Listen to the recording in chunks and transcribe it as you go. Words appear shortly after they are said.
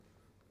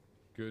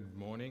Good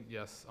morning.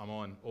 Yes, I'm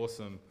on.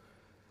 Awesome.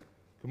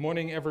 Good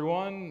morning,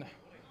 everyone.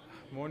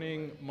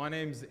 Morning. My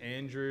name's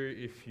Andrew,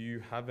 if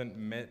you haven't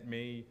met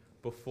me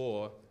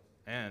before,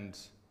 and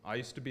I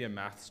used to be a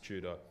maths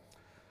tutor.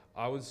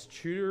 I was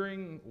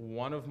tutoring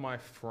one of my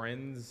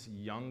friend's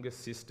younger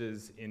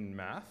sisters in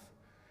math,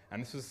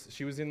 and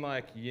she was in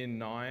like year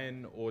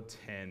 9 or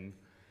 10,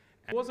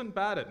 and wasn't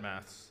bad at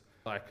maths.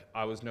 Like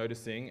I was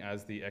noticing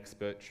as the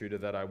expert tutor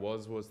that I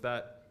was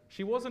that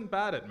she wasn't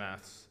bad at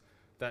maths,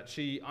 that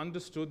she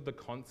understood the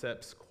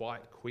concepts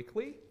quite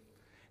quickly,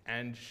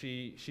 and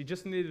she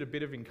just needed a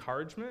bit of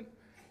encouragement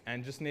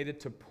and just needed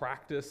to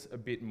practice a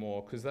bit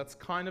more, because that's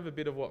kind of a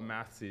bit of what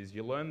maths is.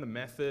 You learn the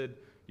method,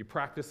 you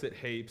practice it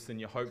heaps, and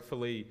you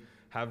hopefully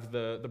have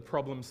the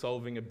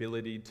problem-solving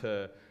ability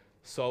to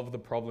solve the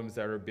problems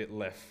that are a bit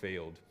left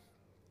field.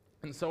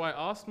 And so I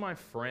asked my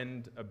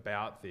friend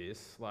about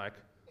this,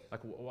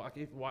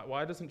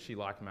 why doesn't she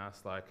like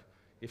maths? Like,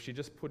 if she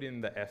just put in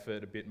the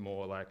effort a bit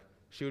more, like,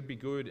 she would be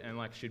good and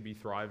like she'd be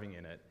thriving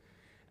in it.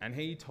 And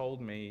he told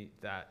me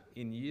that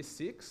in year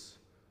 6,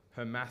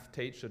 her math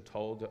teacher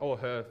told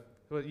her,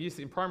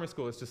 in primary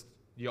school it's just,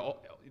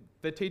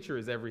 the teacher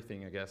is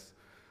everything, I guess.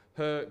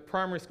 Her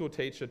primary school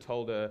teacher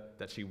told her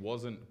that she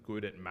wasn't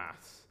good at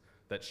maths,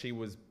 that she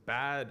was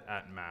bad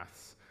at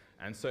maths.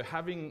 And so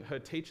having her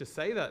teacher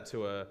say that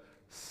to her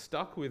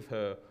stuck with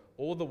her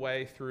all the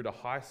way through to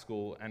high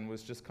school, and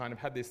was just kind of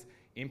had this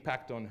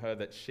impact on her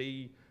that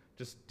she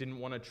just didn't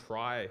want to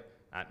try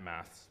at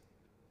maths.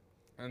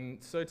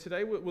 And so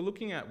today we're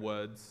looking at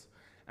words,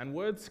 and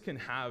words can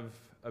have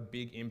a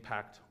big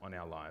impact on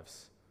our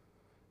lives.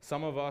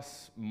 Some of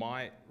us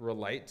might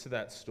relate to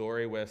that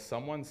story where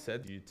someone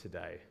said to you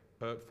today,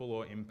 hurtful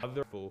or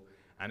impactful,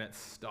 and it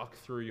stuck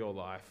through your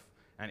life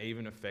and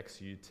even affects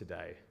you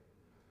today.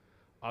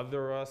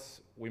 Other of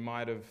us, we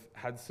might have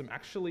had some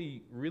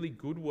actually really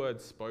good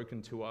words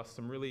spoken to us,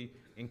 some really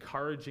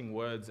encouraging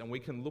words, and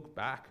we can look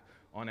back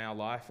on our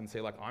life and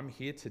say, like, I'm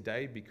here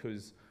today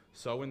because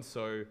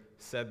so-and-so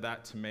said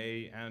that to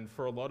me. And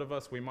for a lot of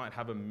us, we might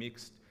have a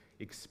mixed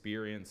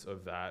experience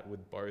of that,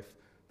 with both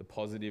the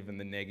positive and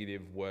the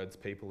negative words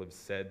people have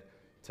said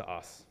to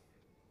us.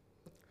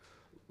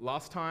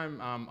 Last time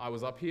I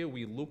was up here,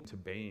 we looked to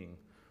being.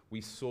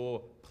 We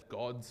saw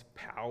God's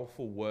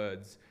powerful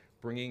words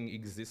bringing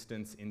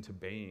existence into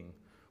being.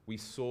 We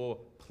saw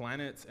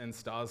planets and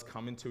stars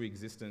come into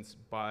existence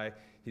by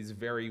his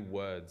very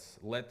words.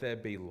 Let there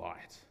be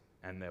light,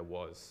 and there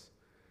was.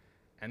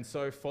 And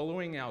so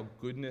following our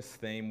goodness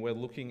theme, we're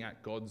looking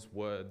at God's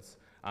words,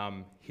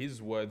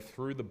 his word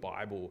through the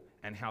Bible,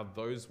 and how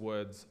those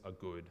words are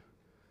good,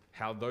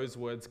 how those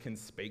words can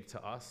speak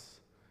to us,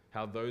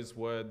 how those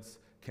words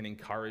can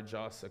encourage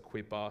us,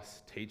 equip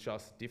us, teach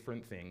us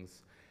different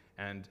things,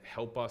 and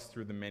help us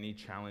through the many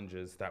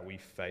challenges that we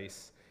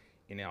face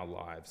in our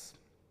lives.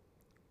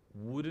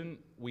 Wouldn't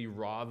we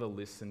rather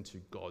listen to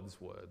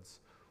God's words?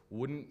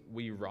 Wouldn't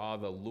we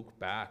rather look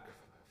back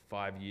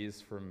 5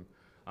 years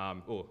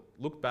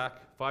look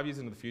back 5 years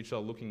into the future,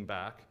 looking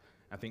back,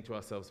 and think to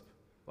ourselves,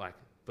 like,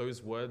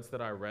 those words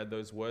that I read,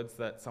 those words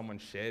that someone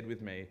shared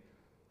with me,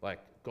 like,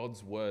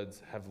 God's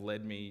words have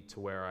led me to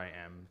where I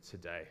am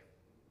today.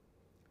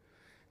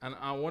 And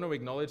I want to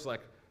acknowledge,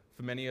 like,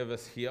 for many of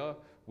us here,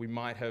 we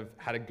might have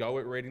had a go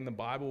at reading the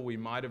Bible, we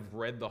might have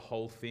read the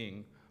whole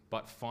thing,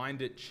 but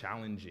find it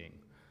challenging.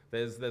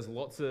 There's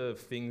lots of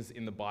things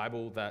in the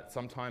Bible that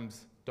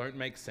sometimes don't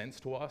make sense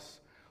to us,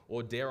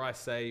 or dare I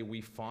say,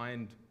 we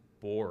find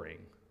boring.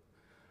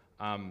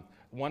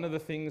 One of the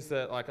things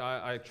that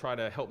I try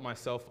to help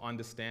myself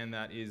understand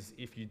that is,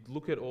 if you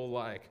look at all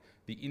like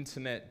the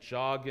internet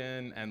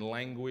jargon and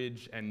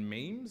language and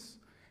memes,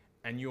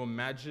 and you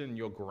imagine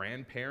your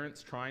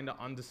grandparents trying to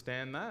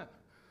understand that,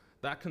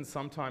 that can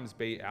sometimes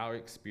be our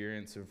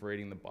experience of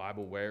reading the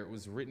Bible, where it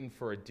was written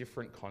for a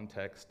different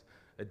context,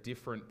 a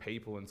different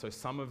people, and so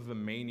some of the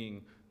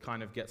meaning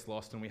kind of gets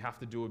lost, and we have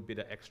to do a bit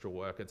of extra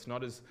work. It's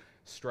not as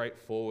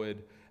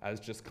straightforward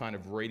as just kind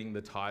of reading the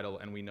title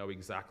and we know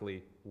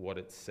exactly what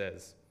it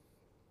says.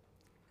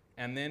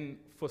 And then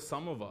for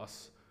some of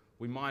us,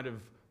 we might have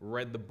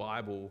read the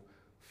Bible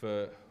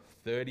for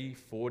 30,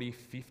 40,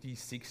 50,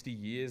 60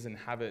 years and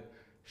have it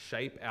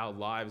shape our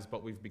lives,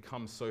 but we've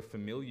become so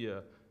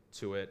familiar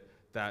to it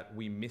that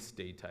we miss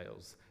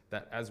details,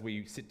 that as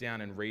we sit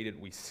down and read it,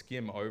 we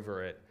skim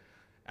over it.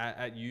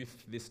 At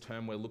youth this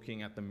term, we're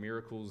looking at the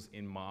miracles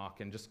in Mark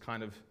and just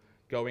kind of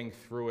going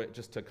through it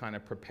just to kind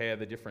of prepare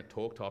the different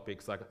talk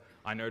topics. Like,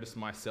 I noticed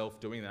myself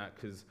doing that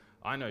because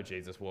I know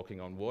Jesus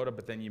walking on water,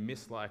 but then you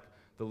miss like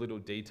the little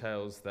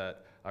details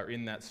that are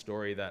in that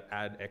story that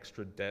add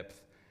extra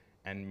depth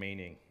and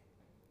meaning.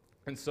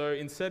 And so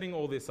in setting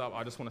all this up,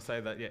 I just want to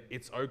say that, yeah,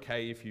 it's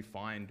okay if you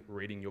find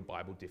reading your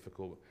Bible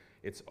difficult.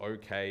 It's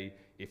okay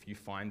if you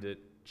find it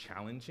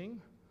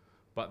challenging.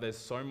 But there's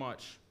so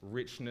much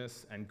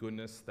richness and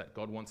goodness that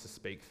God wants to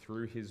speak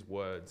through his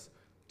words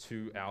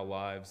to our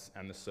lives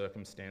and the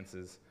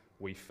circumstances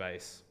we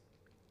face.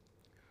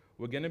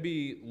 We're going to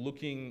be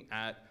looking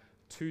at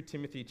 2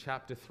 Timothy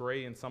chapter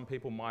 3, and some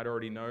people might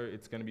already know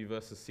it's going to be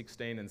verses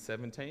 16 and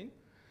 17.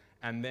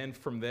 And then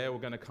from there, we're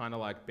going to kind of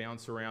like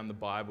bounce around the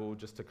Bible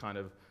just to kind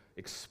of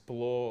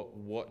explore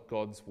what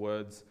God's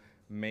words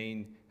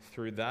mean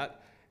through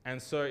that. And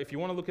so if you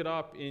want to look it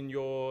up in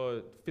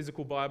your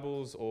physical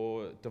Bibles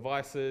or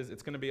devices,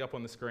 it's going to be up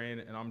on the screen,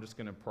 and I'm just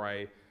going to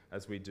pray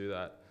as we do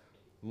that.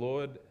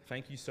 Lord,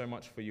 thank you so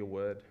much for your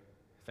word.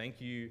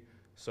 Thank you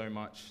so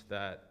much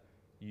that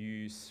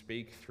you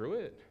speak through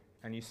it,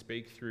 and you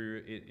speak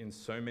through it in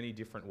so many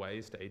different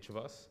ways to each of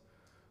us.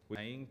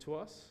 Saying to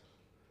us,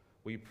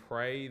 we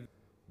pray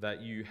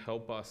that you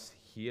help us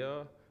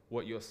hear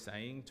what you're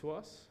saying to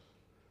us.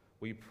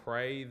 We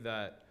pray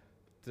that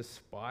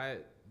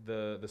despite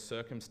the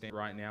circumstance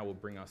right now will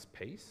bring us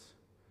peace.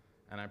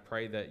 And I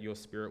pray that your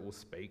Spirit will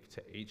speak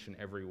to each and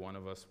every one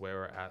of us where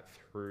we're at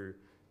through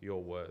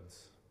your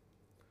words.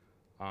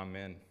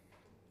 Amen.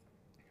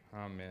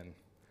 Amen.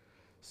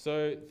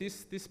 So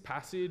this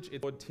passage,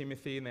 it's called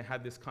Timothy, and they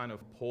had this kind of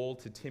Paul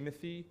to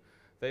Timothy.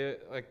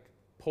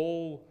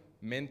 Paul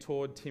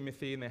mentored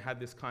Timothy, and they had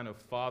this kind of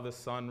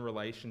father-son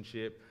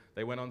relationship.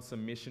 They went on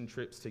some mission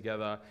trips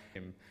together.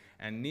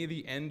 And near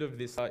the end of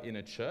this, in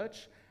a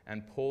church,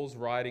 and Paul's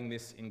writing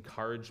this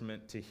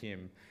encouragement to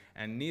him.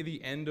 And near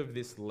the end of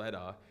this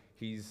letter,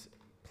 he's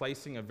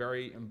placing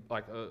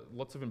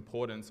lots of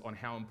importance on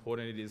how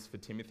important it is for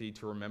Timothy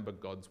to remember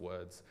God's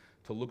words,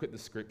 to look at the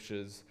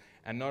scriptures,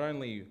 and not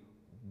only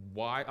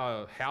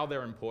how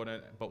they're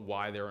important, but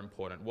why they're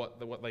important,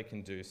 what they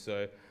can do.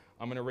 So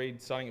I'm going to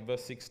read starting at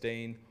verse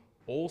 16.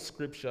 All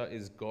scripture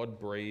is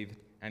God-breathed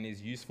and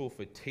is useful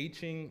for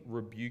teaching,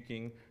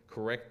 rebuking,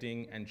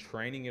 correcting, and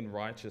training in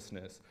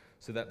righteousness,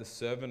 so that the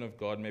servant of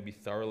God may be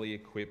thoroughly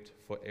equipped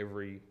for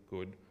every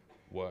good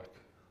work.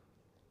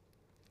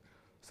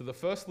 So the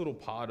first little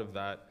part of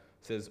that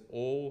says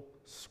all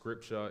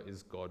scripture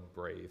is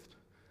God-breathed.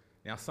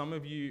 Now, some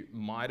of you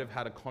might have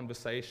had a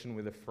conversation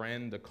with a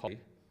friend, a colleague,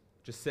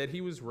 just said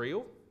he was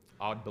real.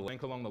 I'd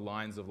think along the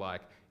lines of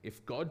like,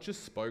 if God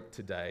just spoke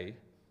today,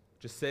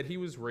 just said he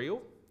was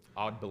real,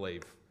 I'd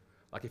believe.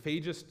 Like if he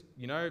just,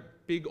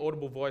 big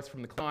audible voice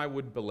from the cloud, I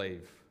would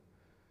believe.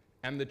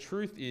 And the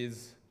truth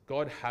is,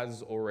 God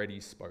has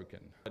already spoken.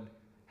 God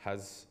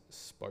has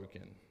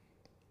spoken.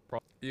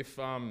 If,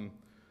 it'd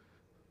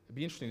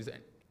be interesting,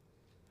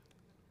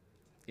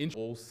 is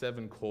all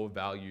 7 core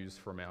values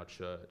from our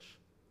church.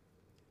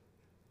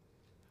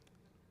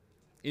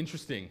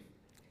 Interesting.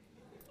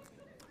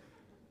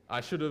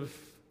 I should have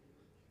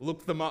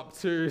looked them up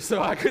too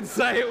so I could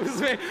say it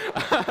was me.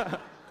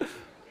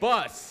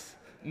 But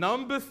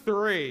number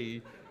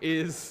 3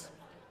 is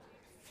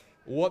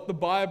what the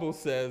Bible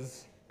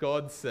says,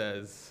 God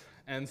says.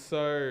 And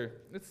so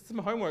it's some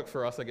homework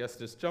for us, I guess.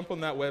 Just jump on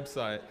that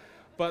website.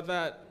 But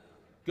that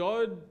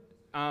God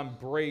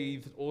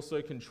breathed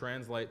also can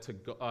translate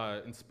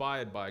to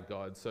inspired by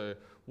God. So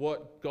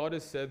what God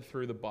has said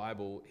through the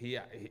Bible,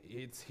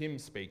 it's Him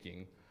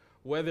speaking.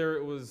 Whether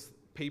it was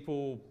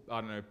people,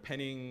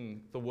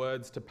 penning the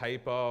words to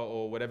paper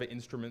or whatever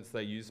instruments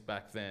they used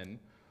back then,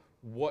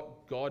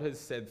 what God has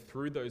said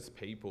through those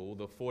people,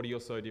 the 40 or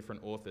so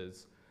different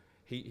authors,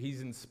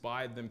 He's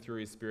inspired them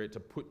through His Spirit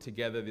to put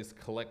together this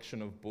collection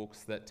of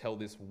books that tell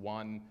this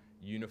one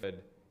unified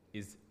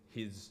is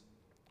His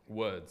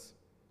words.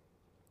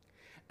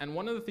 And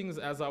one of the things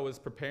as I was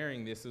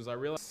preparing this is I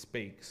realized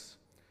speaks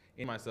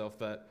in myself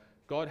that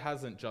God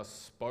hasn't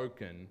just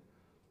spoken,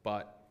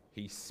 but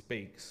He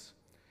speaks.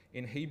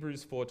 In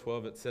Hebrews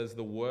 4:12 it says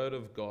the word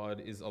of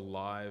God is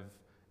alive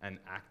and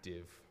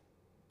active.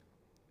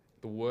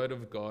 The word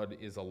of God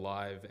is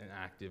alive and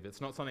active. It's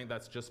not something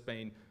that's just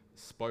been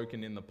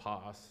spoken in the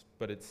past,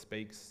 but it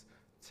speaks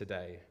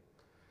today.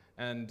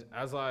 And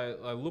as I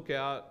look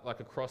out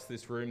across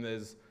this room,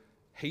 there's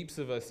heaps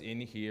of us in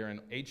here,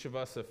 and each of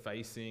us are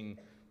facing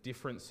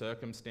different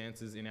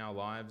circumstances in our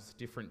lives,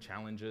 different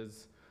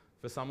challenges.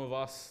 For some of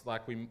us,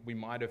 we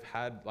might have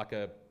had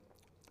a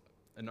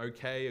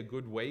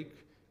good week.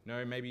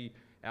 Maybe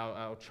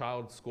our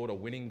child scored a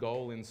winning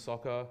goal in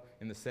soccer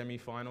in the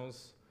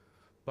semi-finals.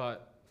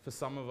 But for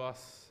some of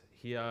us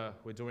here,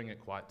 we're doing it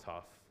quite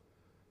tough.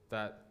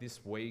 That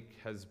this week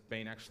has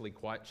been actually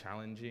quite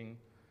challenging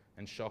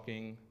and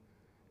shocking.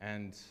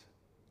 And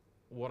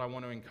what I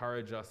want to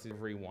encourage us,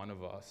 every one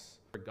of us,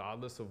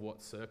 regardless of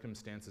what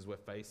circumstances we're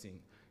facing,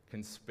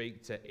 can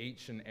speak to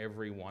each and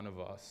every one of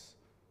us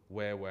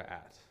where we're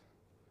at.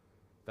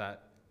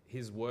 That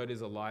His word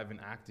is alive and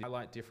active.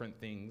 Highlight different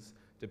things,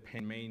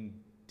 mean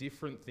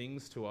different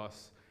things to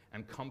us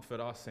and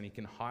comfort us, and He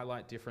can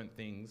highlight different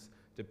things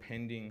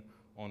depending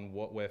on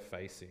what we're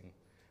facing.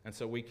 And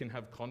so we can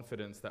have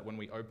confidence that when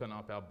we open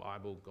up our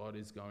Bible, God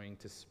is going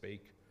to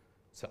speak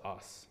to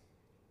us.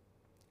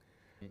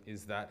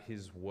 Is that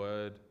His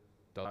word,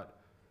 that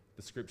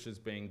the scriptures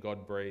being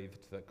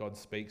God-breathed, that God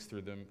speaks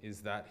through them,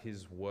 is that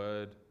His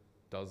word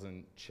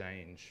doesn't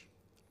change.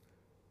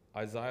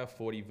 Isaiah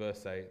 40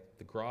 verse 8,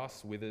 the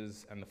grass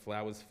withers and the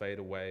flowers fade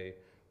away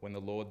when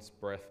the Lord's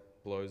breath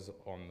blows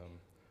on them,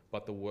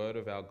 but the word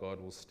of our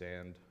God will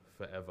stand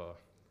forever.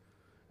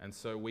 And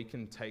so we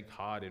can take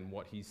heart in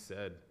what He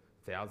said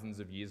thousands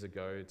of years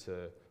ago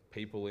to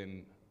people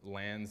in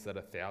lands that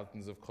are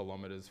thousands of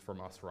kilometers from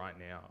us right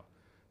now,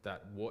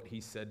 that what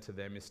he said to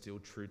them is still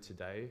true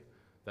today,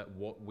 that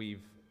what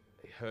we've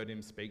heard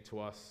him speak to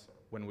us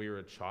when we were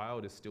a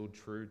child is still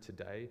true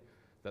today,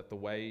 that the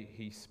way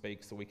he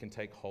speaks, that we can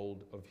take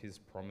hold of his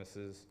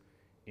promises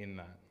in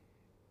that.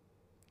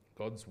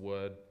 God's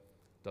word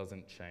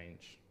doesn't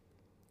change.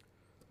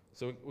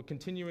 So we're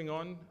continuing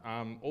on.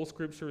 All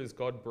scripture is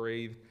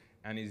God-breathed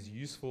and is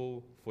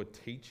useful for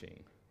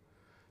teaching.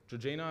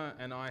 Georgina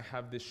and I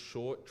have this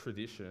short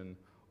tradition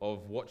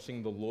of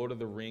watching the Lord of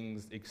the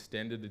Rings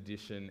extended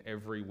edition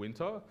every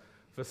winter.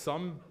 For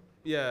some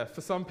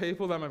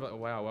people, that might be like,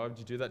 wow, why would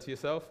you do that to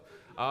yourself?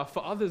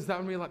 For others, that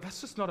would be like,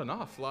 that's just not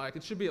enough. Like,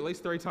 it should be at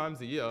least 3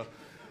 times a year.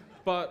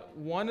 But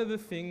one of the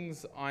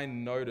things I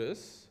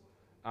notice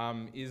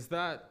is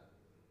that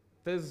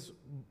as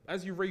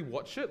you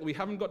rewatch it, we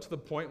haven't got to the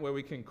point where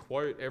we can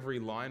quote every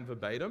line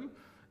verbatim,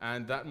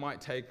 and that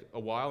might take a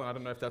while, and I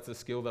don't know if that's a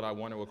skill that I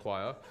want to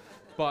acquire.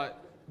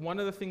 But one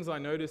of the things I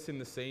notice in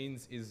the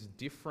scenes is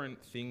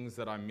different things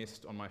that I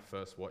missed on my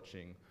first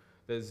watching.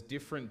 There's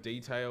different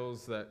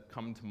details that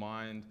come to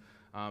mind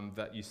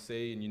that you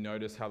see, and you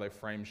notice how they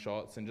frame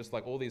shots, and just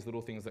like all these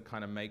little things that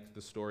kind of make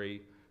the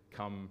story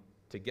come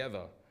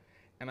together.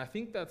 And I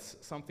think that's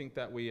something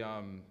that we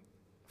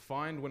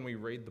find when we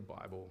read the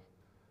Bible,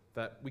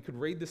 that we could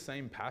read the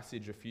same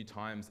passage a few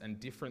times and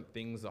different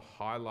things are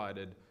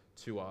highlighted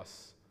to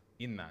us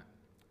in that.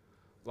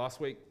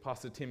 Last week,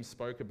 Pastor Tim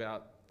spoke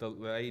about the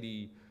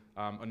lady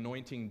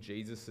anointing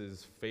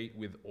Jesus' feet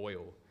with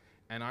oil.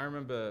 And I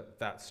remember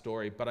that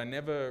story, but I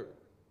never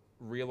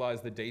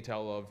realized the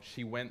detail of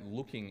she went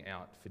looking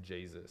out for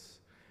Jesus.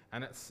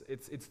 And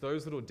it's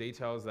those little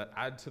details that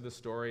add to the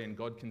story, and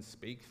God can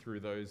speak through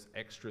those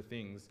extra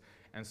things.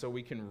 And so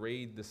we can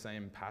read the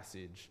same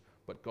passage,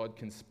 but God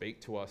can speak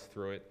to us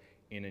through it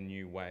in a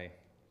new way.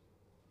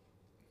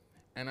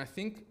 And I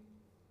think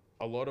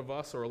a lot of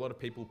us, or a lot of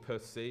people,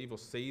 perceive or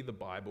see the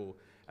Bible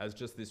as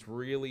just this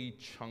really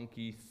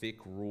chunky, thick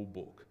rule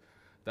book.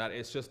 That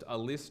it's just a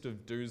list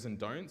of do's and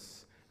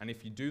don'ts, and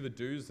if you do the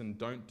do's and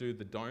don't do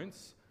the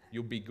don'ts,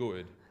 you'll be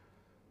good.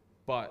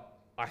 But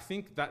I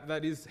think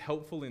that is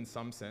helpful in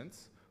some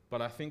sense,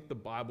 but I think the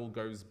Bible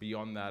goes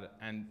beyond that,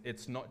 and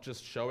it's not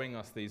just showing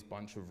us these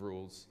bunch of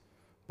rules,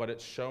 but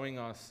it's showing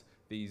us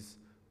these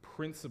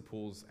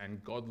principles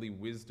and godly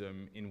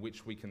wisdom in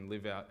which we can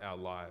live out our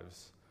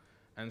lives.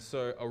 And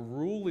so a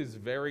rule is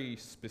very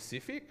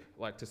specific,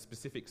 like to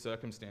specific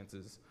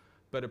circumstances,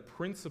 but a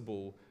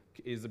principle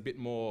is a bit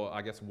more,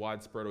 I guess,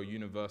 widespread or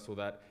universal,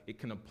 that it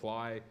can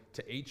apply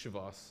to each of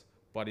us,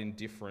 but in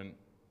different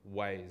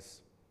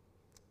ways.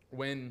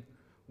 When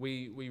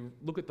we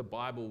look at the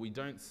Bible, we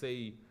don't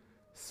see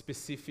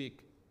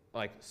specific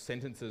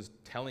sentences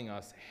telling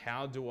us,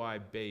 how do I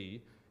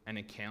be an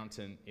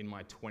accountant in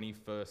my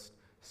 21st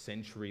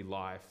century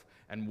life,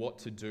 and what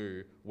to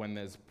do when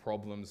there's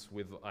problems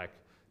with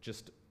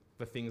just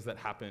the things that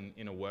happen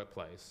in a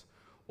workplace.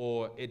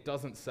 Or it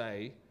doesn't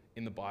say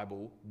in the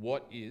Bible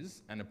what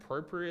is an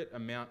appropriate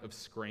amount of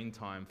screen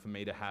time for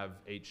me to have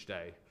each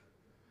day.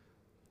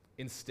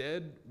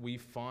 Instead, we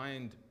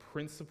find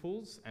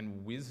principles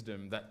and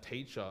wisdom that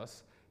teach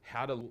us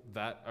how to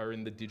that are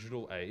in the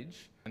digital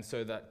age, and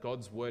so that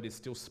God's word is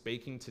still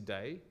speaking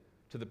today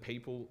to the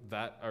people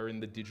that are in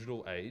the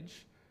digital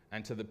age,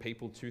 and to the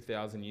people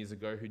 2,000 years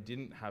ago who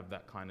didn't have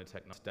that kind of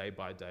technology. Day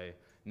by day,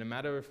 no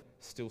matter if it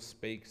still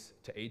speaks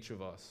to each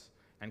of us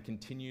and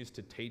continues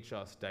to teach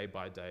us day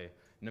by day,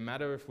 no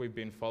matter if we've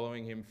been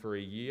following him for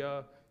a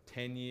year,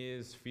 10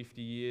 years,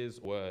 50 years,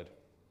 word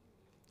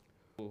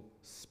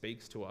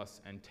speaks to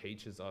us and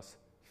teaches us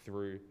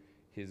through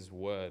his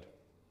word.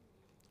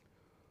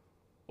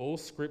 All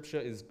scripture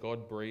is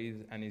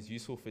God-breathed and is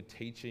useful for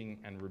teaching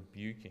and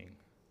rebuking.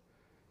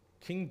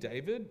 King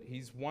David,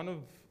 he's one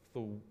of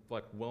the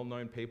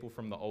well-known people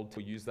from the Old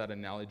Testament, use that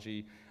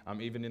analogy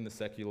even in the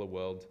secular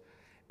world.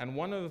 And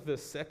one of the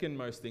second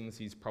most things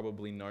he's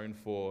probably known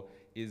for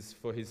is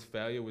for his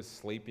failure with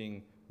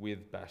sleeping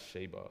with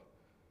Bathsheba.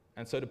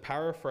 And so to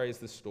paraphrase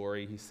the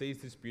story, he sees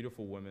this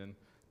beautiful woman,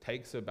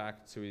 takes her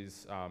back to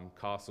his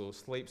castle,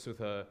 sleeps with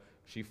her,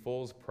 she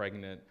falls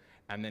pregnant,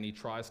 and then he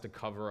tries to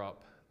cover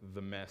up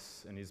the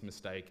mess and his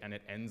mistake, and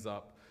it ends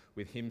up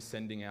with him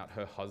sending out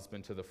her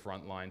husband to the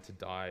front line to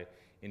die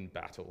in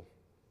battle.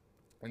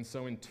 And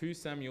so in 2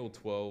 Samuel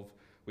 12,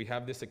 we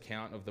have this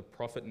account of the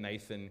prophet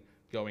Nathan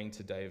going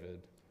to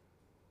David.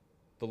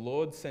 The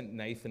Lord sent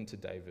Nathan to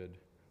David.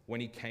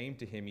 When he came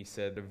to him, he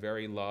said, a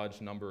very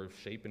large number of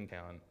sheep and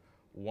cow,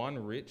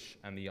 one rich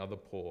and the other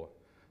poor.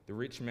 The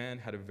rich man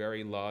had a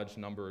very large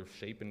number of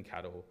sheep and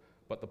cattle,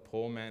 but the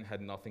poor man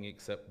had nothing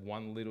except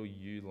one little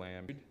ewe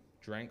lamb.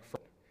 Drank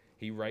from it.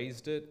 He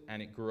raised it,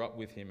 and it grew up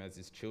with him as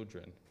his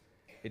children.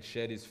 It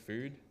shared his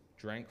food,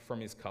 drank from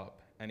his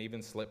cup, and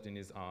even slept in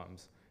his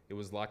arms. It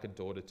was like a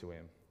daughter to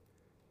him.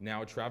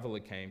 Now a traveler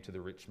came to the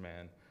rich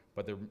man,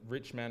 but the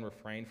rich man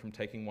refrained from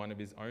taking one of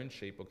his own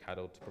sheep or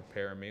cattle to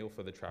prepare a meal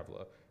for the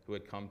traveler who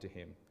had come to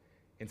him.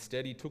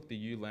 Instead, he took the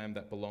ewe lamb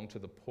that belonged to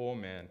the poor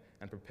man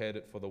and prepared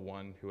it for the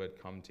one who had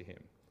come to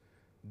him.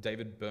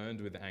 David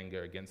burned with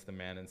anger against the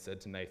man and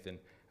said to Nathan,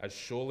 "As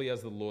surely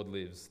as the Lord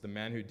lives, the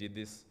man who did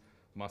this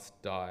must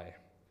die.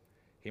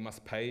 He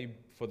must pay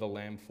for the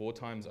lamb 4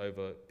 times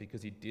over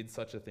because he did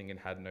such a thing and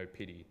had no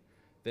pity."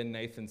 Then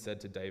Nathan said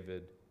to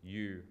David,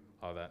 "You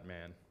are that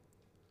man."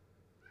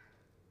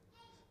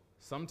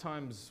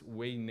 Sometimes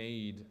we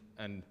need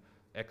an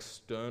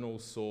external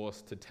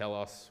source to tell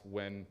us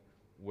when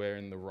we're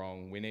in the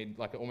wrong. We need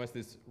like almost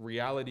this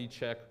reality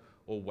check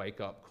or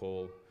wake-up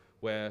call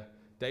where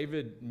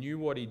David knew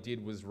what he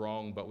did was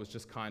wrong, but was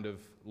just kind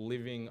of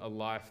living a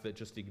life that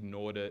just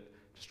ignored it,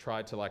 just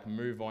tried to like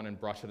move on and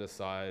brush it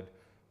aside.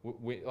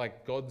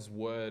 Like God's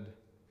word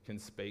can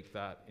speak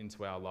that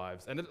into our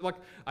lives. And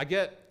I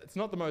get, it's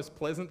not the most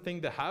pleasant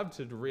thing to have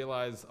to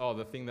realize, oh,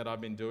 the thing that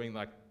I've been doing,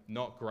 like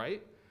not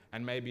great.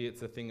 And maybe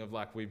it's a thing of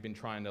like, we've been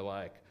trying to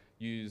like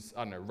use,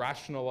 I don't know,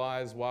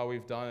 rationalize why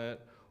we've done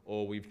it,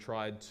 or we've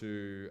tried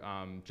to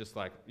just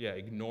like,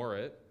 ignore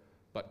it.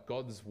 But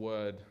God's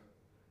word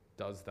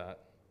does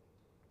that.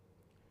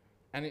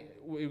 And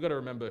we've got to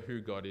remember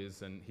who God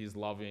is, and he's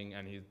loving,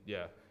 and he's,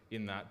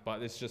 in that.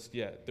 But it's just,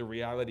 the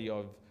reality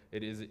of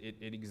it is, it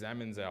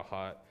examines our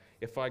heart.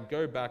 If I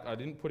go back, I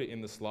didn't put it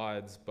in the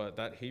slides, but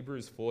that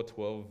Hebrews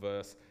 4:12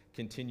 verse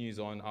continues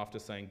on after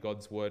saying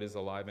God's word is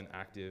alive and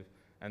active,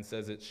 and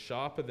says it's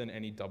sharper than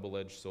any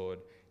double-edged sword.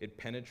 It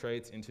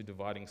penetrates into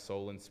dividing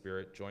soul and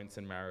spirit, joints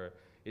and marrow.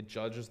 It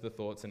judges the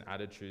thoughts and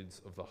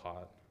attitudes of the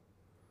heart.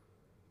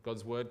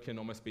 God's word can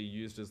almost be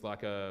used as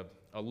like a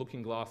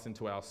looking glass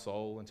into our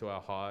soul, into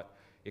our heart.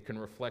 It can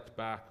reflect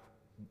back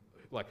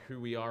like who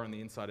we are on the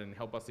inside and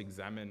help us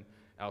examine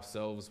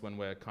ourselves when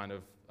we're kind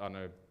of,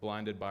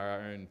 blinded by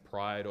our own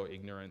pride or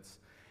ignorance.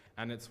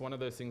 And it's one of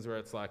those things where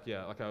it's like,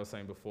 like I was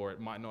saying before, it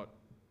might not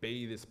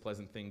be this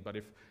pleasant thing, but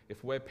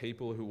if we're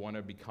people who want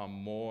to become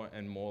more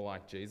and more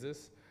like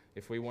Jesus,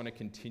 if we want to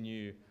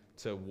continue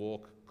to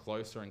walk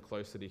closer and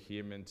closer to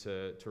him and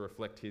to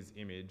reflect his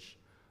image,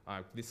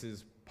 this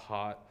is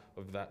part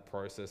of that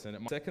process. And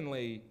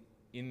secondly,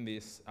 in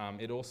this,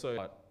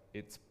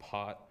 it's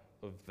part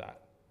of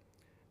that.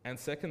 And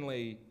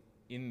secondly,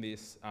 in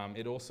this,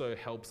 it also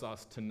helps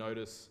us to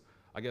notice,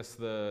 I guess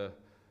it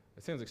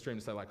sounds extreme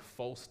to say like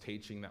false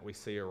teaching that we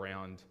see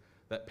around,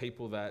 that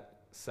people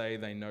that say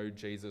they know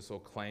Jesus or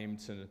claim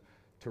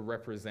to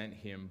represent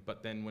him,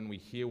 but then when we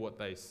hear what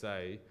they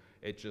say,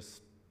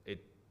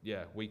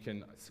 we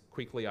can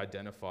quickly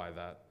identify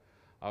that.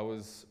 I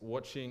was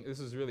watching, this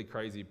is really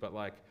crazy, but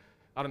like,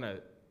 I don't know,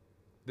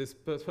 this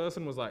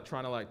person was like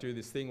trying to like do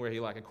this thing where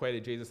he like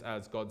equated Jesus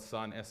as God's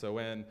son,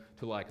 S-O-N,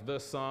 to like the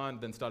sun,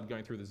 then started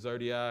going through the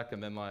zodiac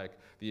and then like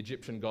the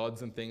Egyptian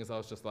gods and things. I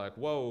was just like,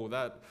 whoa,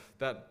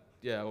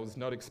 I was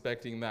not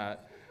expecting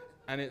that.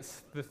 And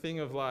it's the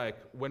thing of like,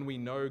 when we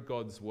know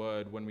God's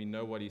word, when we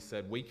know what he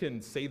said, we can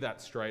see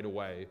that straight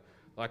away.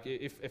 Like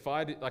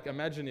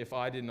imagine if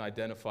I didn't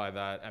identify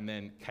that and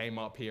then came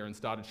up here and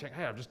started checking,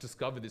 hey, I've just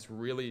discovered this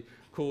really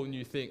cool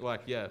new thing.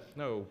 Like,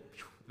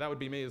 that would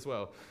be me as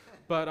well.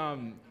 But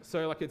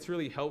so like it's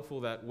really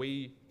helpful that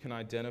we can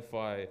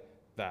identify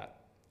that.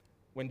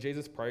 When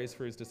Jesus prays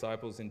for his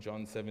disciples in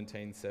John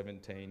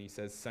 17:17, he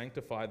says,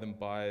 "Sanctify them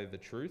by the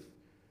truth.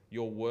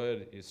 Your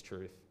word is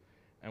truth."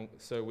 And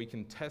so we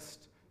can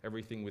test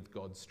everything with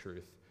God's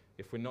truth.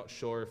 If we're not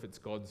sure if it's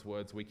God's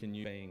words, we can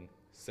use being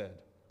said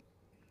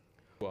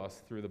to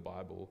us through the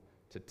Bible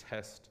to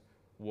test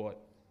what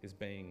is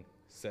being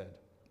said.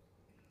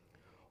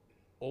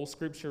 All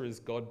scripture is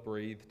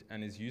God-breathed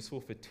and is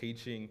useful for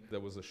teaching. There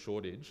was a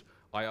shortage.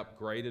 I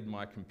upgraded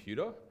my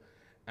computer,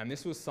 and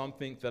this was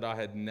something that I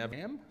had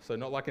never, so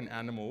not like an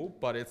animal,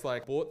 but it's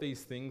like bought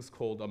these things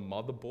called a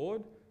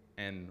motherboard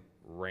and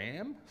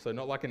RAM, so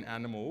not like an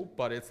animal,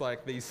 but it's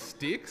like these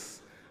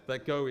sticks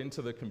that go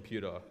into the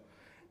computer.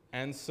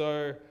 And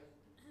so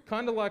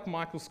kind of like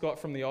Michael Scott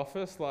from The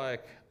Office,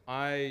 like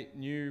I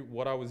knew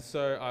what I was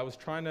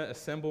trying to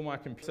assemble my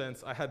computer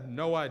since I had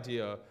no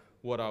idea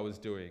what I was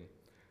doing.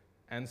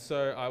 And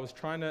so I was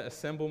trying to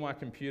assemble my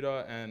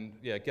computer and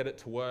get it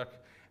to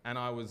work, and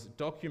I was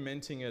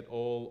documenting it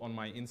all on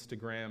my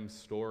Instagram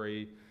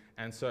story.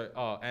 And so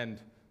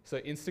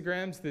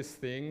Instagram's this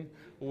thing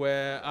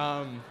where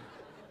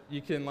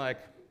you can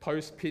like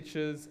post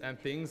pictures and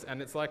things,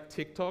 and it's like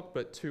TikTok,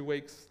 but 2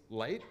 weeks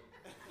late.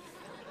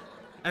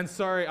 And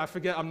sorry, I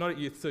forget, I'm not at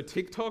youth. So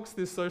TikTok's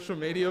this social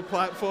media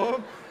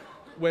platform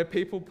where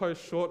people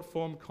post short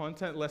form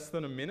content less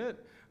than a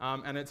minute.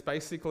 And it's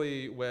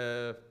basically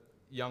where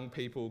young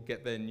people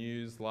get their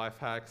news, life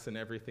hacks, and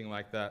everything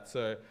like that.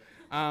 So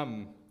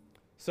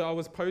I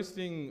was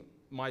posting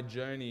my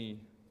journey,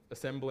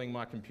 assembling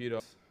my computer.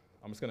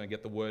 I'm just going to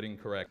get the wording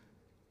correct.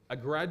 A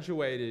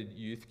graduated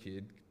youth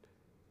kid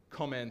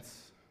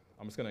comments,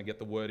 I'm just going to get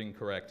the wording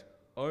correct,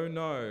 "Oh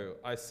no,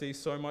 I see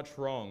so much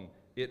wrong.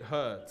 It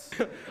hurts.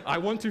 I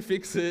want to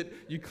fix it.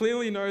 You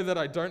clearly know that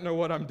I don't know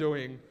what I'm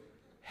doing.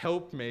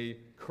 Help me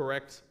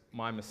correct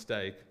my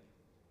mistake."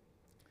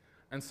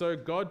 And so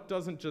God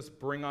doesn't just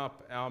bring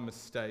up our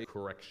mistake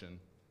correction,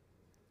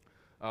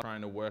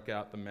 trying to work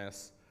out the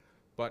mess,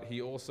 but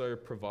he also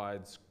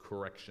provides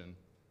correction.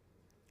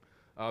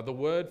 The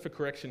word for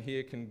correction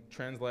here can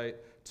translate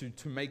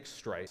to make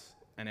straight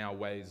and our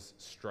ways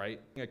straight.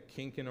 A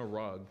kink in a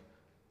rug,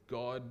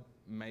 God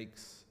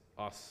makes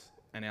us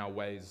and our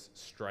ways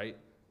straight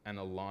and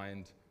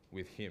aligned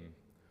with Him.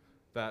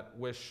 That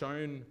we're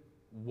shown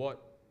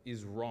what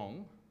is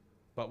wrong,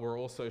 but we're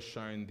also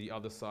shown the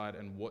other side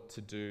and what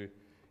to do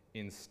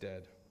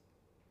instead.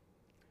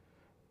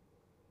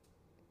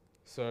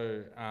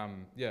 So,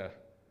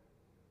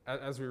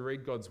 as we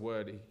read God's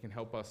word, He can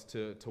help us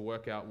to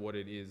work out what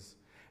it is.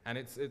 And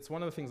it's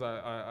one of the things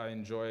I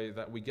enjoy,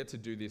 that we get to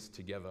do this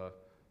together,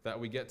 that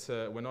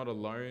we're not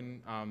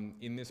alone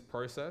in this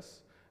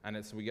process, and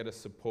we get to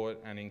support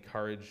and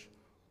encourage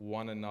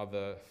one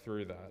another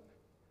through that.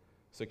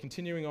 So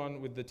continuing on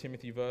with the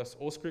Timothy verse,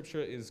 all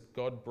scripture is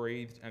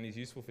God-breathed and is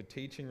useful for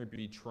teaching, to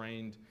be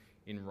trained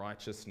in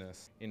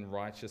righteousness.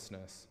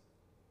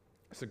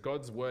 So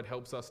God's word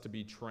helps us to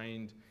be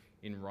trained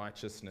in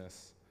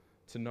righteousness,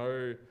 to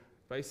know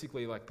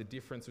basically like the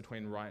difference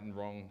between right and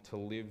wrong, to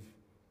live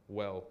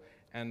well.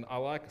 And I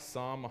like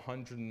Psalm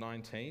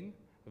 119,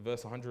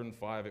 verse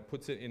 105. It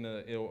puts it in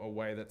a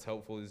way that's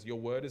helpful, is your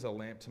word is a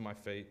lamp to my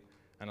feet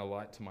and a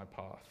light to my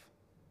path.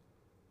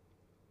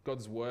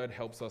 God's word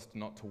helps us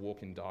not to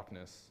walk in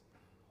darkness,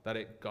 that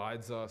it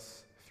guides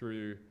us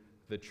through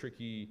the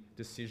tricky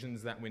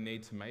decisions that we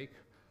need to make.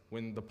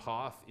 When the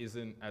path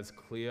isn't as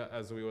clear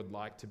as we would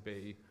like to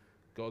be,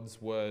 God's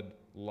word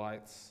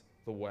lights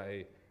the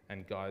way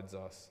and guides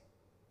us.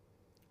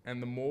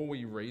 And the more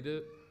we read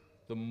it,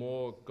 the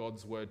more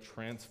God's word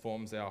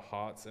transforms our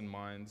hearts and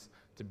minds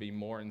to be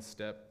more in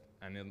step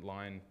and in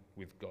line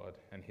with God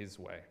and His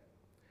way.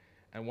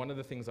 And one of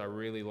the things I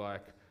really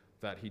like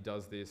that He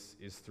does this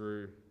is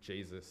through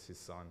Jesus, His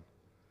Son.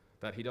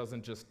 That He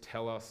doesn't just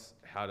tell us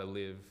how to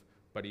live,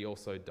 but He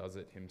also does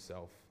it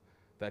Himself.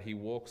 That He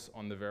walks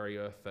on the very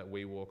earth that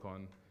we walk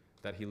on,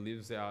 that He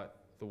lives out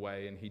the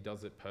way and He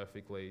does it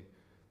perfectly,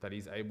 that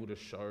He's able to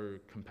show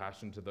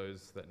compassion to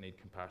those that need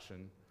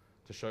compassion,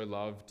 to show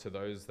love to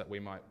those that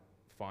we might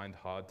find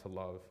hard to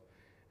love.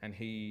 And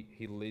He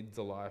leads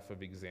a life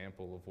of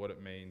example of what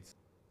it means.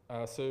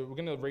 So we're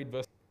going to read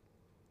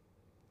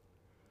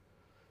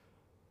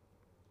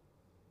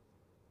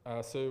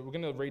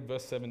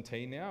verse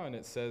 17 now, and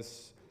it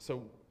says,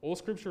 so all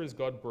scripture is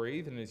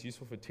God-breathed and is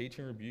useful for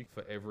teaching, rebuke,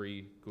 for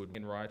every good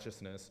in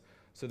righteousness,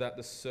 so that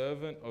the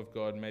servant of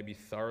God may be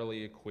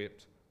thoroughly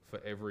equipped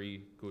for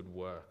every good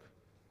work.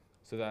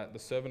 So that the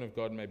servant of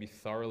God may be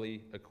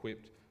thoroughly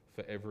equipped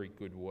for every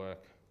good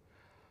work.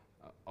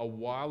 A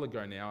while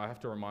ago now, I have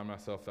to remind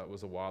myself that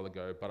was a while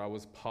ago, but I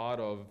was part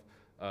of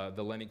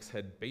the Lennox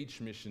Head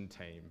beach mission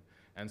team.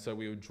 And so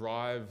we would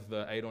drive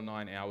the 8 or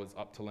 9 hours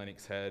up to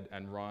Lennox Head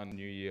and run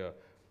New Year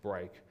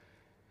break.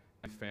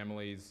 And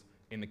families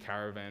in the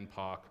caravan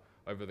park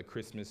over the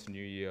Christmas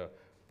New Year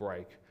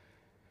break.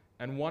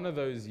 And one of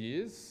those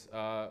years,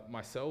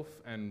 myself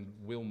and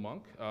Will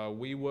Monk,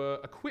 we were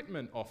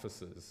equipment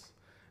officers.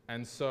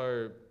 And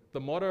so the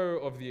motto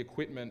of the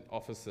equipment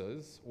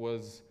officers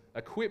was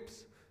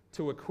equipped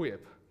to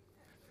equip.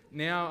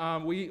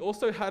 Now, we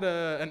also had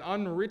an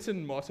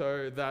unwritten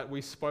motto that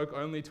we spoke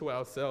only to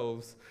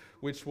ourselves,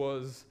 which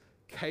was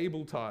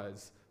cable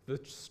ties, the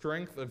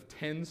strength of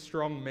 10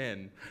 strong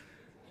men.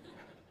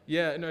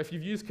 Yeah, no, if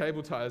you've used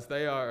cable ties,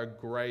 they are a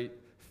great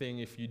thing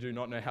if you do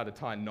not know how to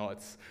tie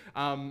knots.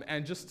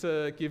 And just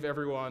to give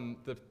everyone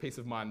the peace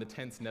of mind, the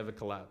tents never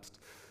collapsed.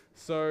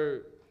 So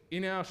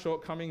in our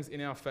shortcomings,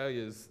 in our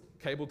failures,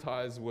 cable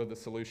ties were the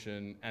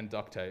solution and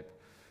duct tape.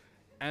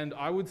 And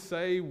I would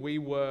say we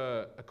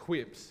were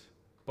equipped,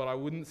 but I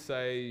wouldn't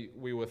say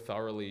we were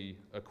thoroughly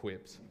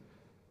equipped.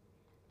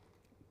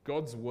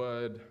 God's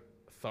word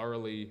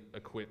thoroughly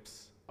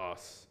equips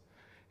us.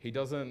 He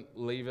doesn't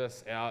leave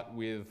us out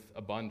with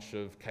a bunch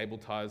of cable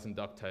ties and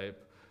duct tape,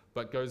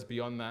 but goes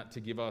beyond that to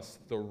give us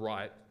the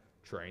right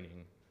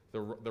training, the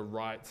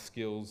right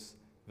skills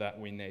that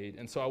we need.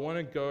 And so I want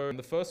to go, and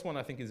the first one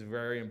I think is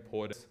very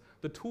important,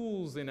 the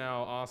tools in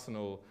our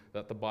arsenal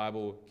that the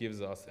Bible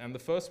gives us. And the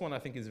first one I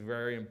think is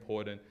very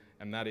important,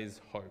 and that is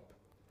hope.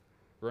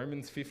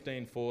 Romans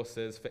 15:4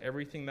 says, "For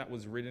everything that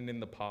was written in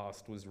the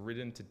past was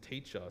written to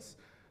teach us,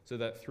 so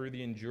that through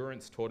the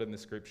endurance taught in the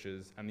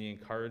scriptures and the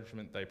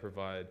encouragement they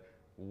provide,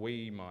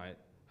 we might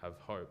have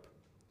hope."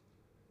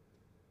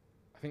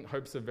 I think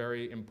hope's a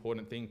very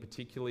important thing,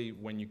 particularly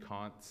when you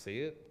can't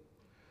see it.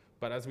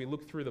 But as we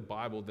look through the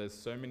Bible, there's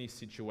so many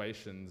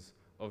situations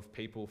of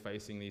people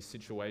facing these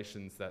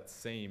situations that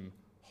seem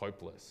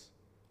hopeless.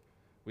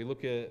 We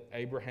look at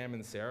Abraham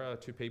and Sarah,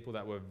 two people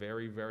that were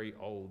very, very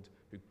old,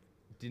 who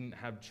didn't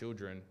have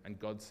children, and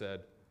God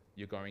said,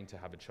 "You're going to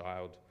have a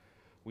child."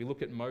 We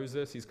look at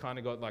Moses, he's kind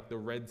of got like the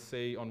Red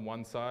Sea on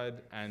one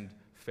side and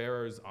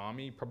Pharaoh's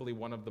army, probably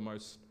one of the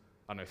most,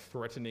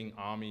 threatening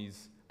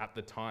armies at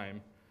the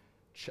time,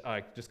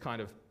 just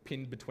kind of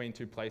pinned between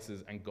two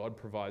places, and God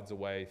provides a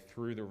way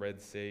through the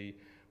Red Sea.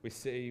 We're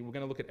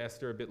going to look at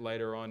Esther a bit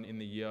later on in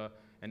the year,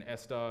 and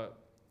Esther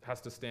has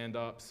to stand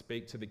up,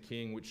 speak to the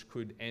king, which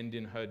could end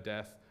in her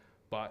death,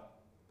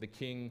 but the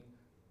king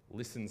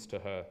listens to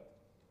her.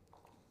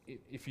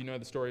 if you know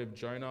the story of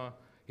Jonah,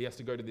 he has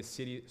to go to this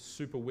city,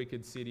 super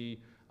wicked city.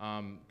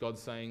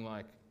 God's saying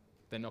like,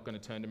 they're not going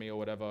to turn to me or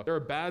whatever. They're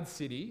a bad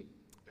city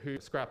who,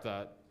 scrap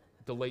that,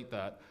 delete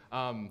that.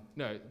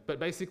 No, but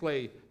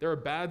basically they're a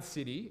bad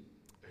city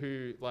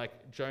who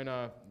like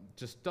Jonah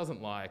just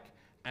doesn't like,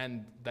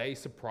 and they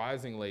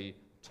surprisingly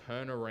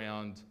turn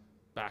around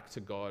back to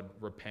God,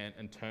 repent,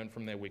 and turn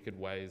from their wicked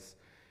ways.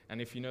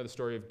 And if you know the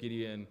story of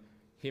Gideon,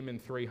 him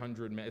and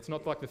 300 men, it's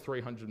not like the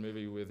 300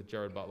 movie with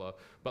Jared Butler,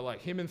 but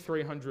like him and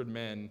 300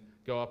 men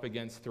go up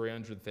against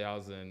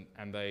 300,000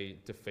 and they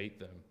defeat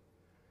them.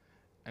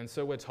 And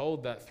so we're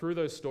told that through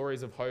those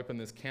stories of hope, and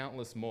there's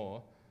countless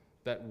more,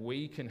 that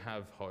we can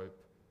have hope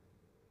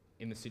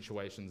in the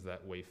situations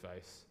that we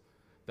face.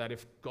 That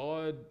if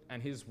God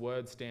and his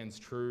word stands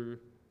true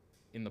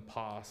in the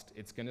past,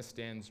 it's going to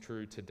stand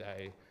true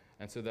today.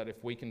 And so that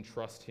if we can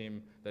trust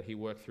him that he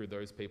worked through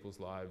those people's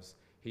lives,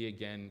 he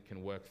again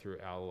can work through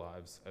our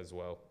lives as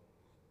well.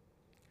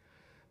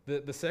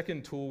 The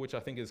second tool, which I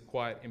think is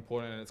quite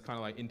important, and it's kind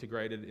of like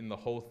integrated in the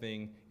whole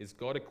thing, is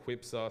God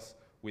equips us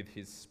with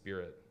his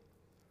Spirit.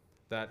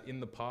 That in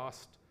the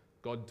past,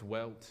 God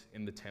dwelt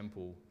in the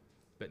temple,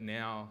 but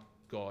now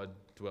God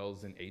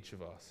dwells in each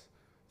of us.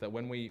 That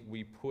when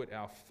we put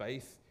our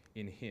faith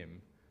in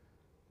him,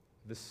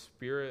 the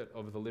Spirit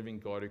of the living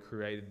God who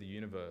created the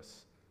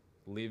universe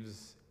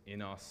lives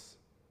in us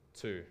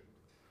too.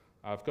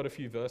 I've got a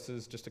few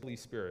verses, just a Holy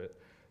Spirit,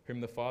 whom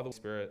the Father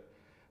Spirit.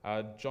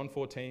 John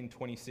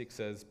 14:26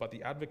 says, "But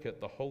the Advocate,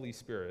 the Holy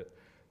Spirit,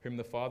 whom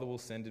the Father will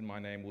send in my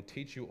name, will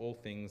teach you all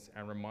things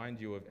and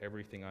remind you of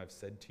everything I've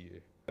said to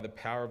you. By the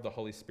power of the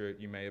Holy Spirit,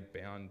 you may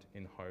abound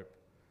in hope."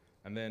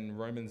 And then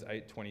Romans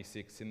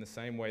 8:26, "In the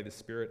same way, the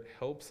Spirit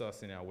helps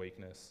us in our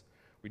weakness.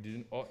 We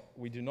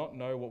do not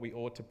know what we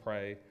ought to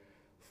pray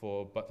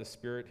for, but the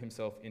Spirit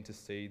himself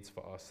intercedes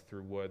for us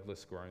through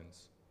wordless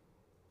groans."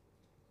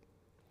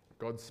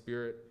 God's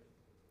Spirit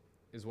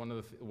is one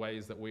of the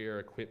ways that we are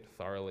equipped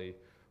thoroughly,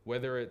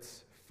 whether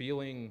it's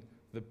feeling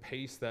the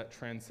peace that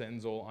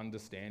transcends all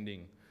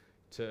understanding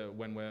to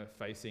when we're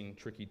facing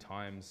tricky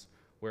times,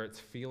 where it's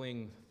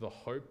feeling the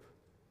hope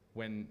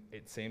when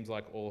it seems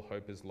like all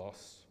hope is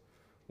lost,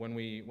 when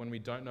we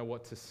don't know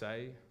what to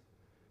say,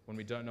 when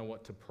we don't know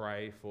what to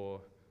pray for,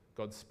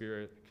 God's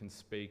Spirit can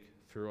speak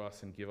through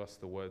us and give us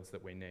the words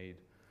that we need.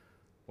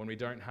 When we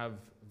don't have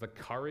the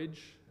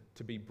courage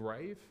to be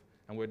brave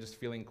and we're just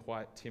feeling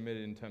quite timid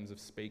in terms of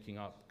speaking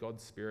up,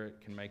 God's Spirit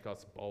can make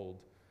us bold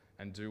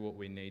and do what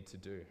we need to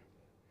do.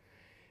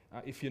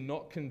 If you're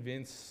not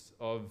convinced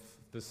of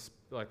this,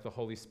 like the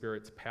Holy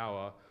Spirit's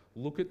power,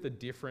 look at the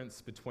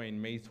difference between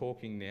me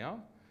talking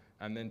now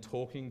and then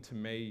talking to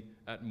me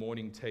at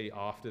morning tea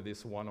after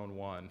this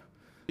one-on-one.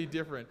 Be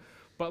different.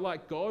 But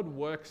like God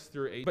works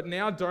through each, but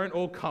now don't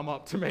all come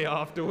up to me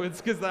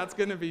afterwards because that's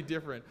going to be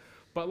different.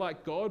 But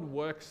like God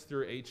works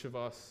through each of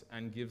us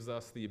and gives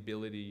us the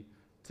ability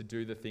to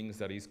do the things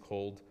that he's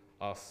called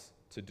us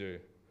to do.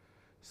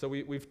 So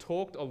we've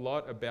talked a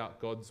lot about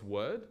God's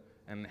word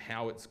and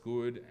how it's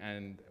good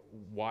and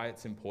why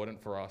it's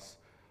important for us.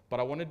 But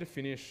I wanted to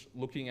finish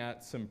looking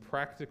at some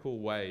practical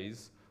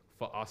ways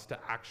for us to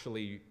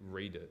actually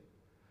read it,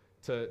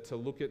 to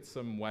look at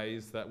some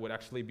ways that would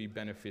actually be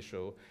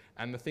beneficial.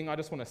 And the thing I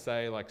just want to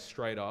say like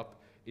straight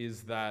up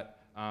is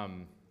that,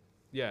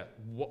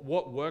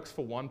 what works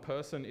for one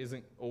person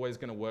isn't always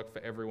going to work for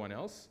everyone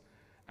else.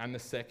 And the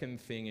second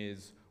thing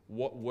is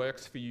what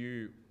works for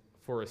you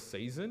for a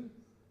season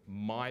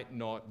might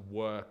not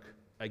work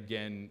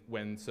again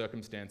when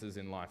circumstances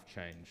in life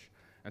change.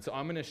 And so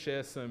I'm going to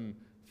share some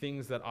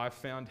things that I've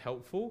found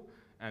helpful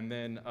and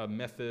then a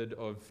method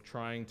of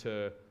trying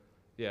to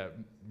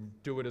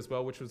do it as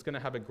well, which was going to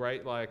have a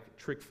great like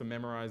trick for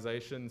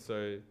memorization,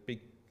 so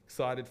be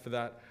excited for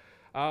that.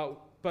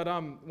 But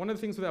one of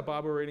the things with our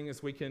Bible reading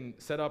is we can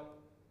set up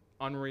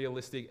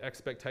unrealistic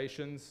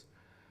expectations.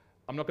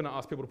 I'm not going to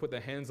ask people to put their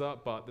hands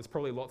up, but there's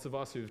probably lots of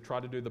us who've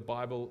tried to do the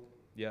Bible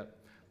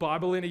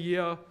in a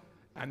year,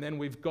 and then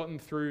we've gotten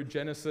through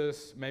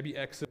Genesis, maybe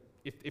Exodus.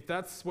 If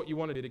that's what you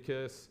want to do,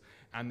 Leviticus,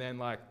 and then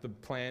like the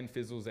plan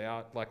fizzles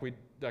out,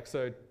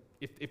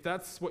 if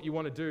that's what you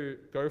want to do,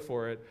 go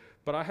for it.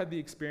 But I had the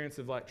experience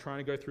of like trying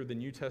to go through the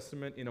New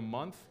Testament in a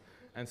month,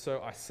 and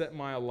so I set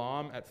my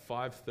alarm at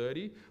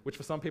 5:30, which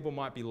for some people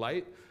might be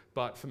late,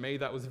 but for me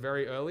that was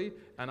very early.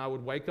 And I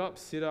would wake up,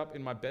 sit up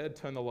in my bed,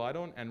 turn the light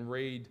on, and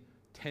read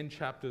 10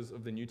 chapters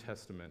of the New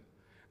Testament.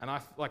 And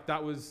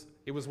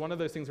it was one of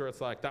those things where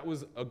it's like, that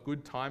was a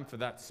good time for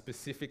that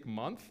specific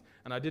month,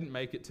 and I didn't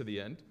make it to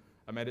the end.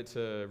 I made it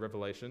to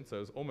Revelation, so it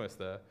was almost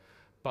there.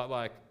 But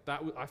like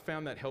I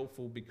found that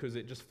helpful because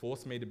it just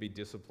forced me to be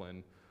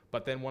disciplined.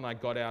 But then when I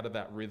got out of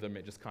that rhythm,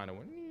 it just kind of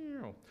went,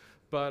 Meow.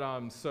 But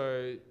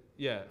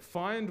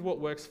find what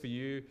works for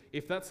you.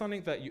 If that's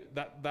something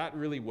that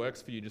really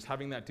works for you, just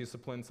having that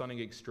discipline, something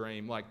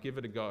extreme, like give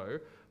it a go.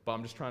 But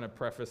I'm just trying to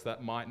preface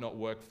that might not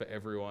work for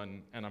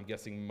everyone, and I'm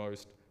guessing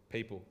most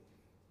people.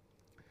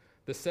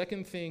 The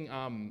second thing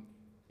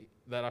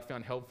that I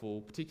found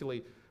helpful,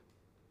 particularly,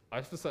 I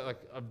have to say, like,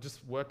 I've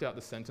just worked out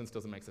the sentence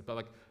doesn't make sense, but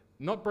like,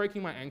 Not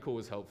breaking my ankle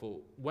was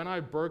helpful. When I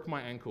broke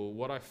my ankle,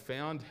 what I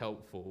found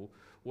helpful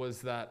was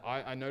that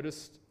I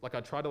noticed, like I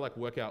tried to like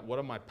work out what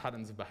are my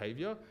patterns of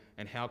behavior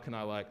and how can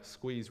I like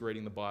squeeze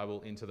reading the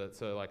Bible into that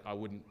so like I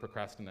wouldn't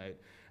procrastinate.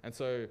 And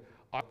so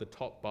I the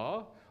top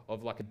bar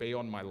of like be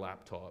on my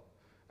laptop.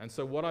 And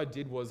so what I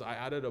did was I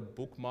added a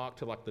bookmark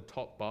to like the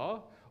top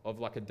bar of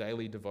like a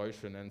daily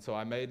devotion. And so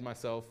I made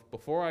myself,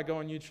 before I go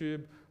on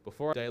YouTube,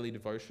 before a daily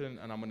devotion,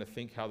 and I'm going to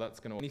think how that's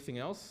going to, anything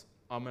else,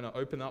 I'm going to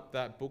open up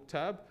that book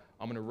tab,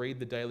 I'm going to read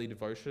the daily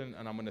devotion,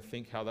 and I'm going to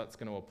think how that's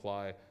going to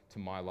apply to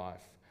my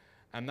life.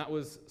 And that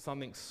was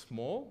something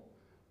small,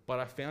 but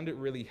I found it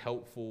really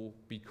helpful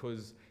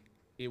because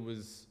I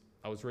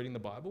was reading the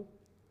Bible.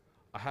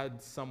 I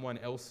had someone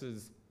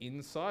else's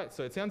insight.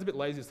 So it sounds a bit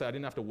lazy to say I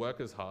didn't have to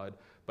work as hard,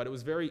 but it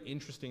was very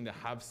interesting to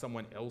have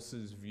someone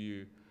else's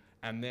view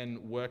and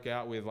then work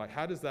out with like,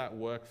 how does that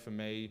work for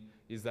me?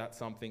 Is that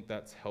something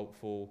that's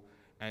helpful?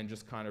 And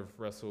just kind of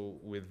wrestle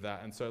with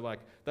that. And so like,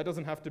 that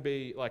doesn't have to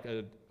be like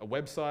a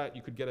website.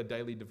 You could get a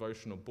daily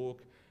devotional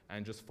book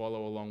and just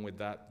follow along with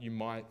that. You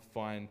might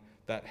find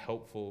that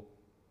helpful.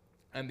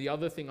 And the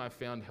other thing I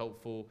found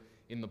helpful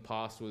in the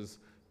past was,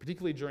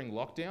 particularly during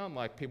lockdown,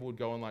 like people would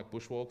go on like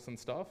bushwalks and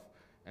stuff.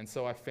 And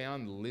so I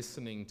found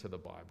listening to the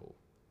Bible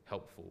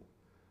helpful.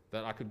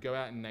 That I could go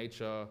out in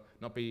nature,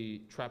 not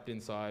be trapped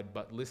inside,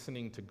 but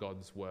listening to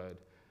God's word.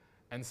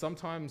 And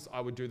sometimes I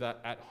would do that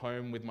at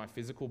home with my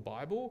physical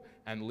Bible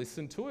and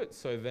listen to it.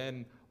 So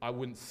then I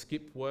wouldn't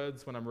skip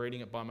words when I'm reading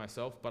it by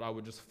myself, but I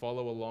would just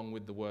follow along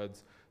with the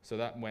words. So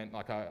that went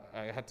like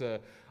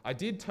I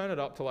did turn it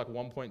up to like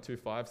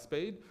 1.25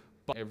 speed,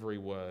 but every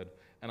word.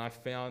 And I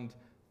found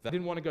that I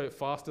didn't want to go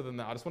faster than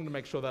that. I just wanted to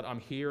make sure that I'm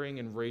hearing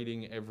and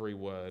reading every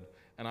word.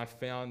 And I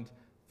found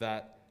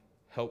that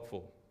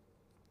helpful.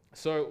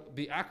 So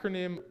the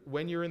acronym,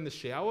 when you're in the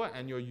shower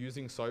and you're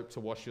using soap to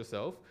wash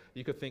yourself,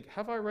 you could think,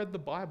 have I read the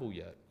Bible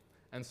yet?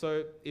 And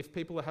so if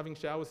people are having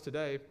showers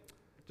today,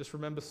 just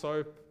remember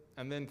soap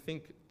and then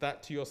think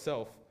that to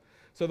yourself.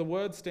 So the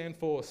words stand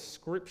for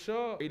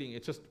scripture, reading.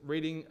 It's just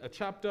reading a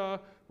chapter,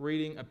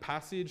 reading a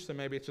passage. So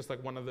maybe it's just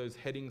like one of those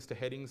headings to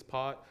headings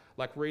part,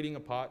 like reading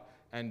a part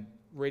and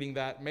reading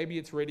that. Maybe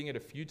it's reading it a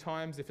few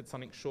times if it's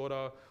something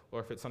shorter or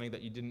if it's something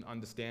that you didn't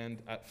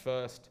understand at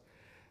first.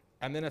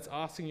 And then it's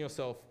asking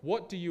yourself,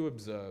 what do you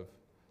observe?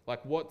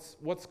 Like what's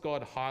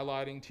God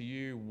highlighting to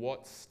you?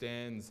 What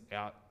stands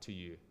out to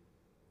you?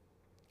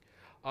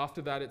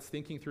 After that, it's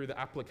thinking through the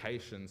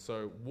application.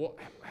 So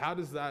how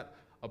does that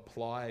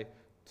apply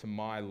to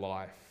my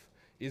life?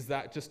 Is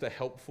that just a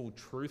helpful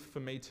truth for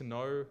me to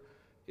know?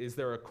 Is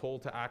there a call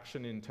to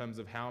action in terms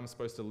of how I'm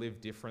supposed to live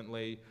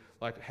differently?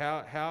 Like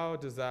how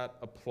does that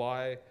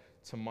apply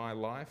to my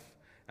life?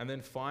 And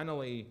then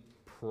finally,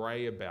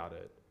 pray about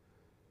it.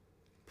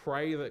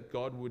 Pray that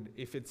God would,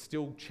 if it's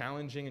still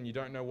challenging and you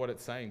don't know what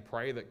it's saying,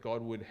 pray that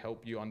God would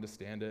help you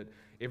understand it.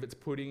 If it's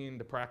putting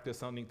into practice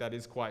something that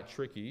is quite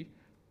tricky,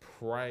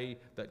 pray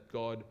that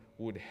God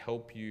would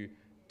help you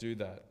do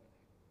that.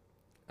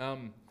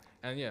 You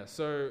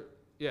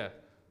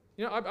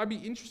know, I'd be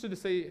interested to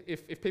see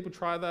if people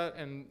try that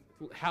and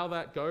how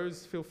that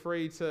goes. Feel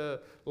free to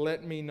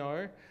let me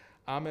know.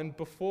 And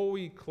before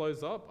we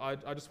close up,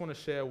 I just want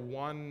to share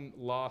one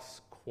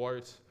last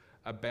quote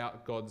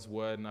about God's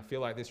word, and I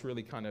feel like this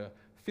really kind of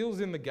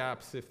fills in the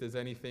gaps if there's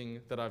anything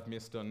that I've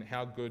missed on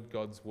how good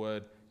God's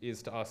word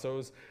is to us. So it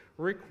was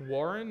Rick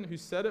Warren who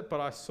said it,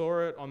 but I saw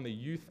it on the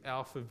Youth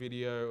Alpha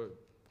video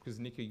because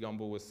Nicky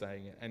Gumbel was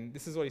saying it. And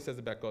this is what he says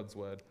about God's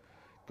word.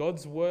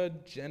 God's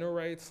word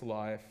generates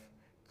life,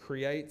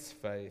 creates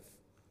faith,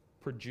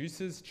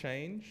 produces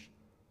change,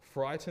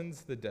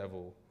 frightens the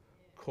devil,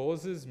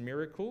 causes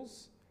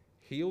miracles,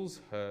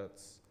 heals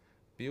hurts,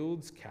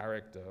 builds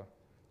character,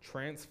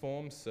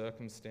 transforms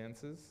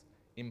circumstances,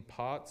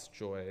 imparts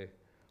joy,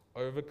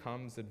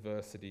 overcomes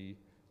adversity,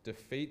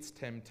 defeats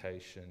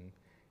temptation,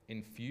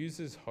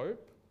 infuses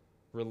hope,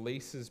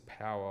 releases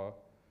power,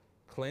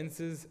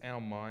 cleanses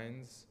our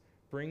minds,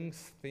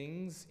 brings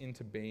things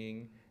into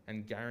being,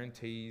 and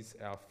guarantees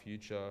our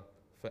future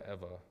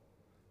forever.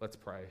 Let's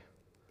pray.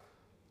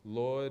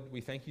 Lord, we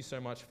thank you so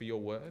much for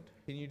your word.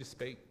 Continue to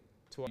speak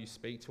to us, you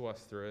speak to us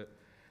through it,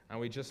 and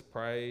we just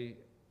pray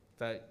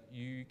that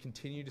you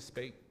continue to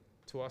speak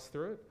to us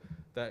through it,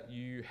 that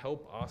you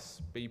help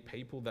us be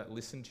people that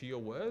listen to your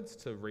words,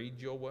 to read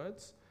your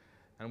words.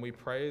 And we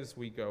pray as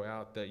we go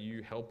out that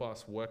you help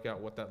us work out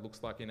what that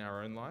looks like in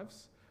our own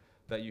lives,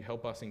 that you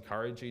help us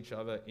encourage each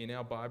other in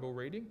our Bible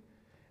reading.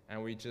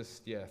 And we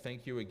just,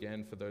 thank you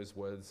again for those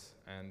words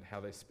and how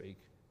they speak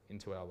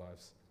into our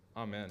lives.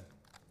 Amen.